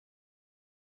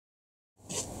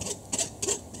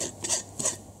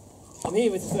I'm here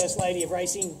with the First Lady of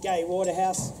Racing, Gay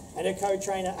Waterhouse, and her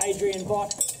co-trainer, Adrian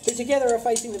Bott, who together are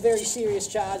facing the very serious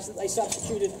charge that they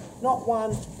substituted not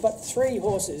one, but 3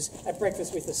 horses at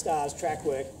Breakfast with the Stars track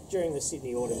work during the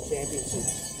Sydney Autumn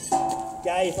Championships.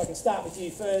 Gay, if I can start with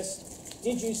you first,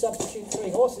 did you substitute 3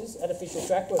 horses at official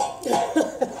track work?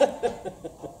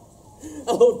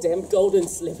 Oh, damn golden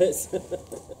slippers.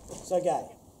 So, Gay,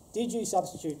 did you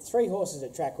substitute 3 horses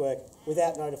at track work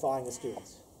without notifying the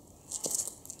stewards?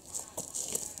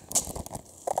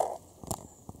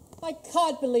 I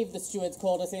can't believe the stewards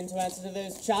called us in to answer to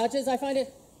those charges. I find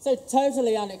it so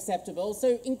totally unacceptable,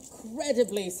 so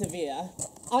incredibly severe,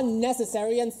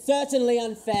 unnecessary, and certainly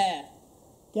unfair.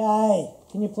 Gay,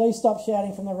 can you please stop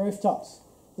shouting from the rooftops?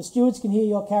 The stewards can hear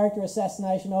your character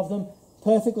assassination of them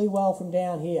perfectly well from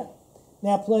down here.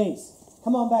 Now please,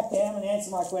 come on back down and answer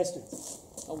my questions.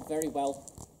 Oh, very well.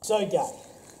 So, Gay,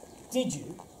 did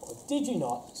you or did you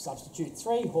not substitute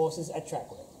 3 horses at track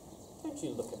work? Don't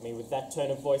you look at me with that tone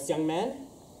of voice, young man.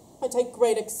 I take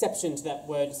great exception to that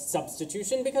word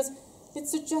substitution because it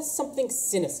suggests something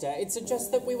sinister. It suggests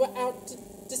that we were out to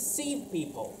deceive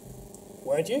people.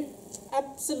 Weren't you?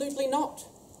 Absolutely not.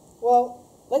 Well,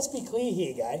 let's be clear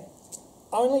here, Gay.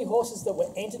 Only horses that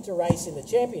were entered to race in the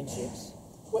championships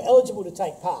were eligible to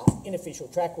take part in official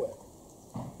track work.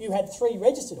 You had 3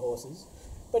 registered horses,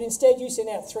 but instead you sent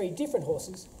out 3 different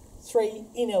horses, 3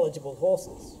 ineligible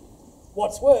horses.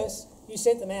 What's worse, you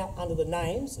sent them out under the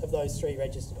names of those 3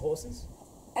 registered horses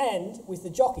and with the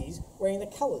jockeys wearing the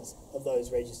colours of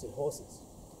those registered horses.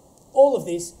 All of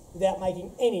this without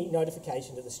making any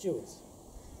notification to the stewards.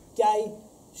 Gay,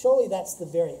 surely that's the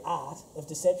very art of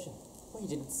deception. We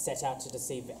didn't set out to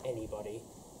deceive anybody.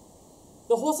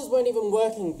 The horses weren't even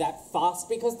working that fast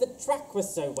because the track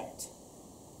was so wet.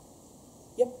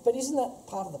 Yep, but isn't that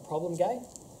part of the problem, Gay?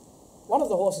 One of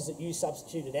the horses that you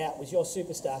substituted out was your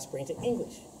superstar sprinter,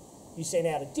 English. You sent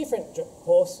out a different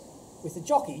horse with the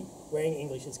jockey wearing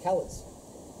English's colours.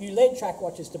 You led track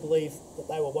watchers to believe that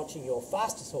they were watching your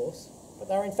fastest horse, but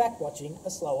they were in fact watching a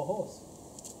slower horse.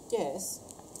 Yes,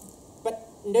 but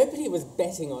nobody was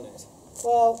betting on it.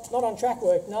 Well, not on track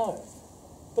work, no.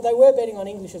 But they were betting on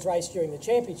English's race during the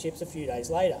championships a few days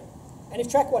later. And if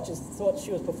track watchers thought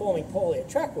she was performing poorly at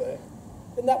track work,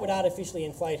 then that would artificially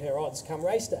inflate her odds come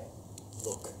race day.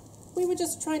 Look, we were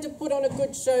just trying to put on a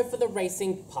good show for the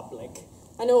racing public.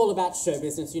 I know all about show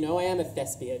business, you know, I am a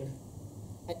thespian.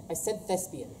 I said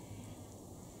thespian.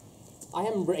 I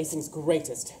am racing's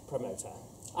greatest promoter.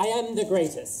 I am the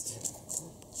greatest.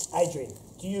 Adrian,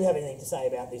 do you have anything to say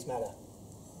about this matter?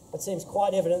 It seems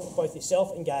quite evident that both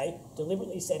yourself and Gay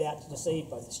deliberately set out to deceive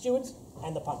both the stewards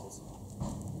and the punters.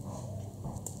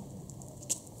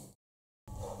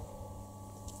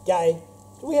 Gay,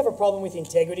 do we have a problem with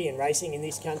integrity in racing in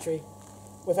this country?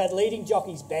 We've had leading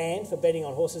jockeys banned for betting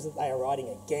on horses that they are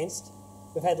riding against.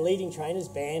 We've had leading trainers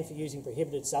banned for using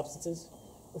prohibited substances.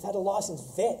 We've had a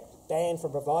licensed vet banned for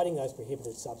providing those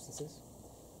prohibited substances.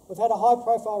 We've had a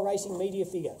high-profile racing media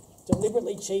figure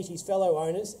deliberately cheat his fellow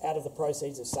owners out of the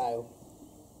proceeds of sale.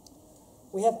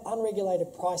 We have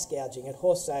unregulated price gouging at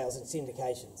horse sales and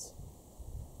syndications.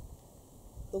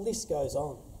 The list goes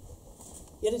on.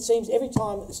 Yet it seems every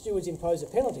time that the stewards impose a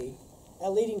penalty, our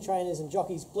leading trainers and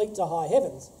jockeys bleat to high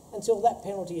heavens until that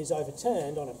penalty is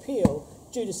overturned on appeal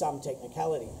due to some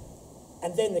technicality.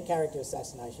 And then the character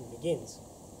assassination begins.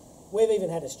 We've even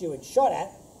had a steward shot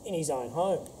at in his own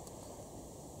home.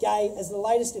 Gay, as the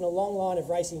latest in a long line of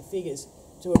racing figures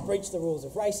to have breached the rules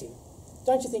of racing,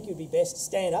 don't you think it would be best to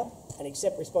stand up and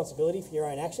accept responsibility for your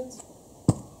own actions?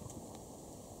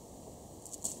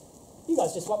 You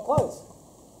guys just swapped clothes.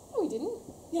 No, we didn't.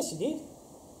 Yes, you did.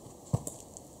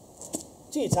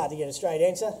 Gee, it's hard to get a straight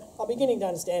answer. I'm beginning to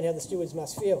understand how the stewards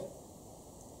must feel.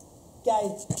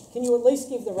 Gay, can you at least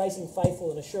give the racing faithful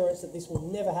an assurance that this will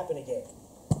never happen again?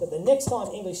 That the next time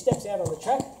English steps out on the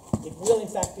track, it will in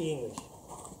fact be English.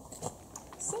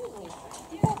 Certainly.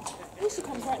 Yeah, here she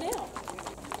comes right now.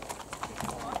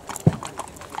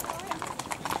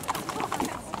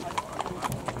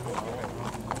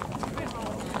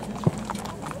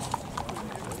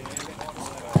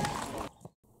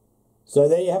 So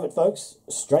there you have it, folks.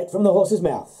 Straight from the horse's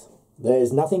mouth.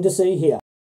 There's nothing to see here.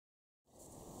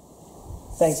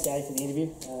 Thanks, Gay, for the interview.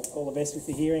 All the best with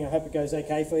the hearing. I hope it goes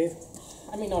okay for you.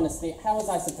 I mean, honestly, how was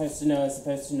I supposed to know I was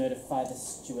supposed to notify the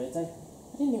stewards? I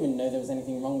didn't even know there was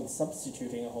anything wrong with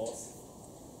substituting a horse.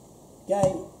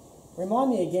 Gay, remind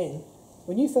me again,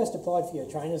 when you first applied for your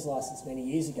trainer's licence many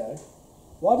years ago,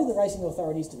 why did the racing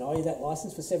authorities deny you that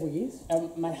licence for several years?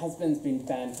 My husband's been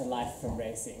banned for life from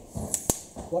racing.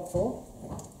 What for?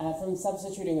 From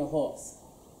substituting a horse.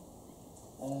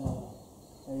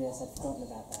 Oh yes, I'd forgotten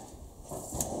about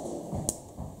that.